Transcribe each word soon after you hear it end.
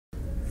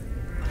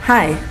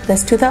Hi,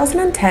 this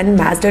 2010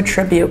 Mazda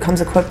Tribute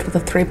comes equipped with a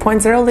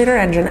 3.0-liter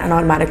engine and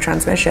automatic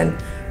transmission,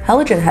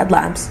 halogen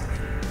headlamps,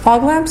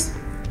 fog lamps,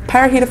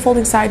 power heated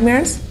folding side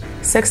mirrors,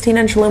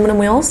 16-inch aluminum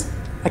wheels,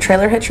 a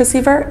trailer hitch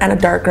receiver, and a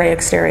dark gray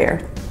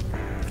exterior.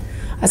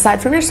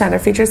 Aside from your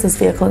standard features, this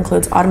vehicle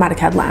includes automatic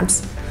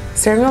headlamps,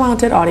 steering wheel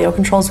mounted audio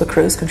controls with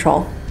cruise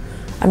control,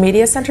 a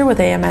media center with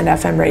AM and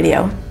FM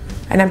radio,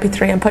 an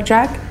MP3 input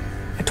jack,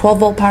 a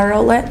 12-volt power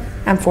outlet,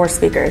 and 4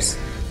 speakers.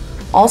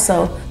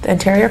 Also, the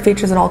interior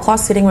features an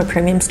all-cloth seating with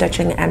premium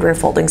stitching and rear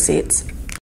folding seats.